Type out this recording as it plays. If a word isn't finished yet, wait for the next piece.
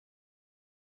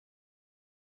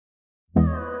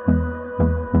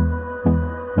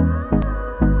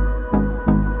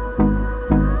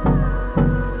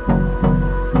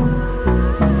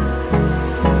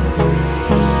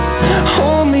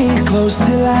close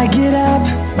till I get up.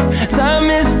 Time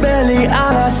is barely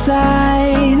on our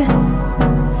side.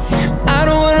 I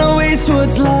don't wanna waste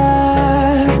what's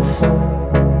left.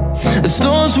 The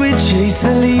storms we chase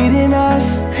are leading us,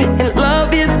 and love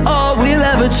is all we'll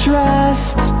ever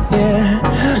trust. Yeah,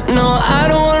 no, I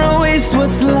don't wanna waste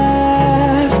what's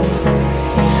left.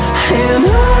 And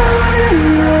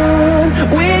on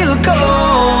we'll go,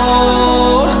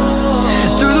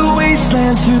 through the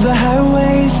wastelands, through the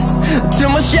highways,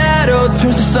 till my shadow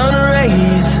turns to sun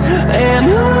rays. And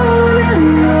on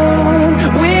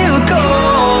we'll go,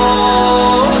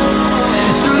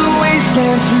 through the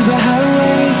wastelands, through the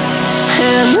highways,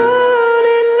 and on.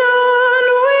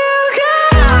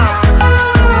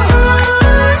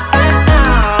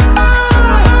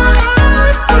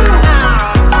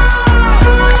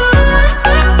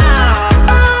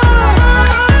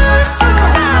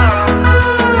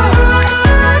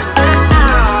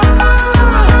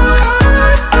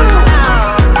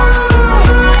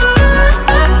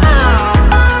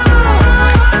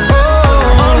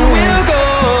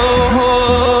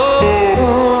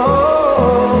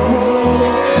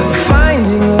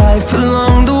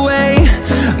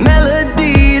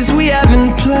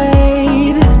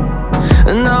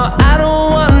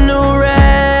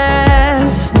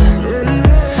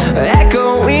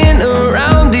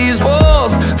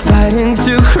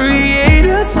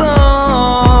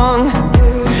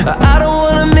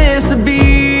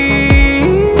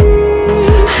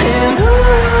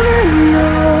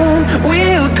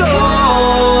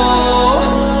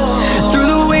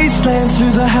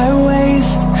 Through the highways,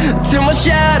 till my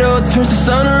shadow turns to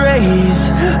sun rays.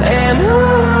 And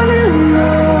on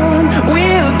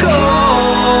we'll go,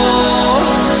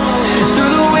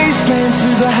 through the wastelands,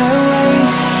 through the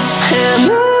highways, and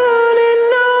on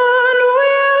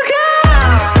we'll go.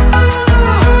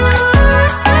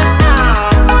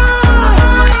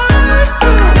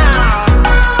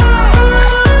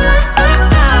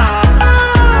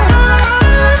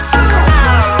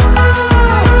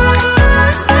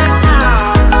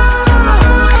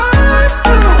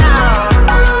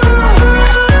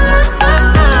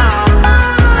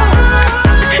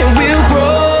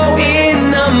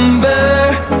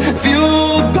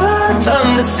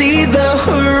 See the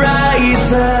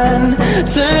horizon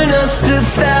turn us to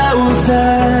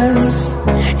thousands,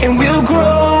 and we'll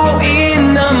grow in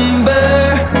number,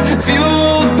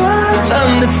 fueled by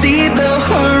them to see the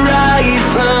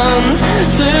horizon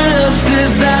turn us to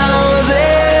thousands.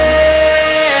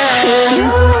 And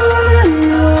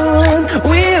on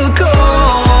we'll go,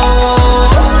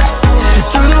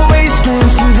 through the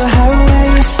wastelands, through the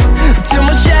highways, till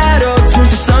my shadow turns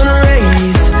to sun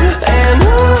rays. And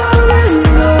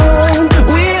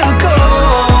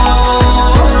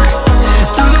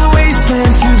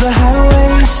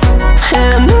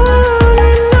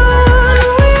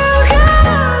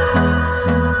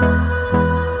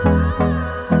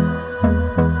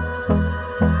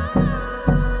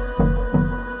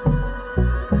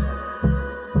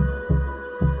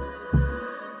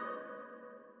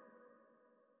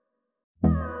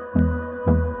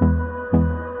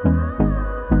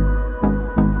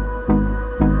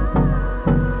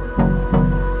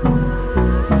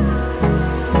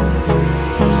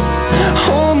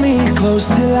close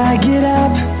till I get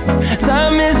up.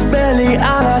 Time is barely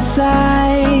on our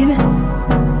side.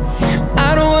 I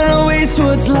don't wanna waste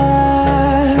what's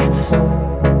left.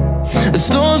 The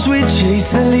storms we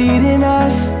chase are leading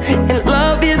us, and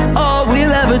love is all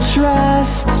we'll ever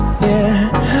trust.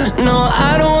 Yeah, no,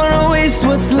 I don't wanna waste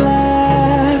what's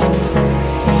left.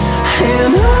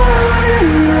 And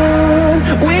on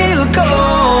we'll go,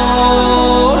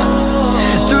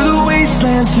 through the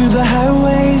wastelands, through the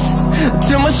highways,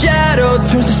 till my shadow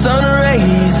turns to sun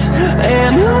rays.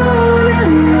 And on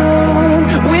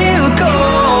we'll go,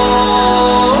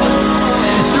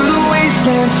 through the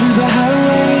wastelands, through the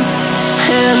highways,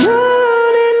 and on.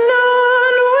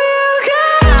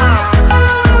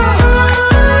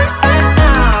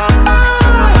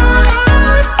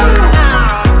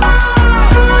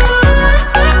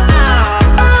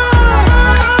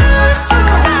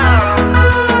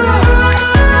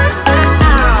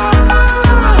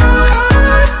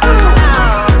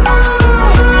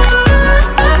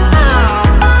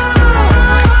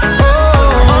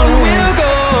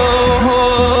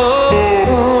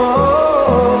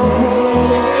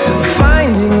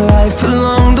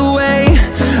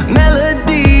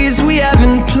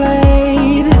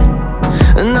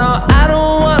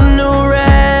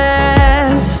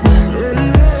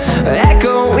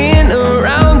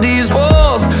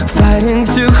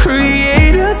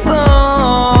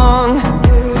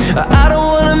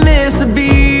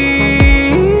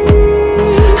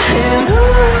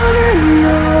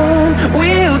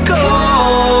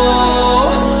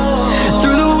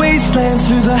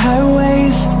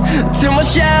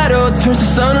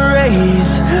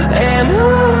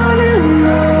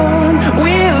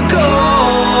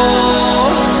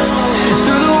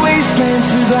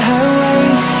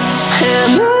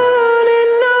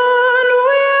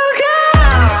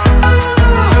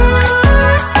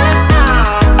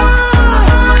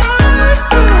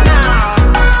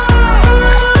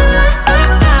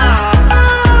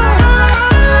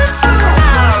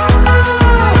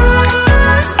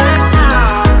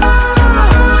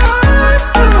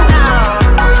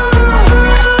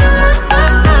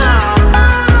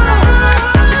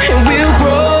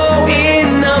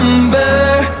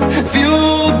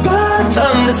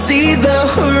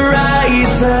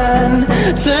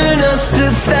 turn us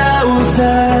to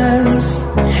thousands,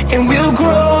 and we'll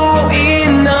grow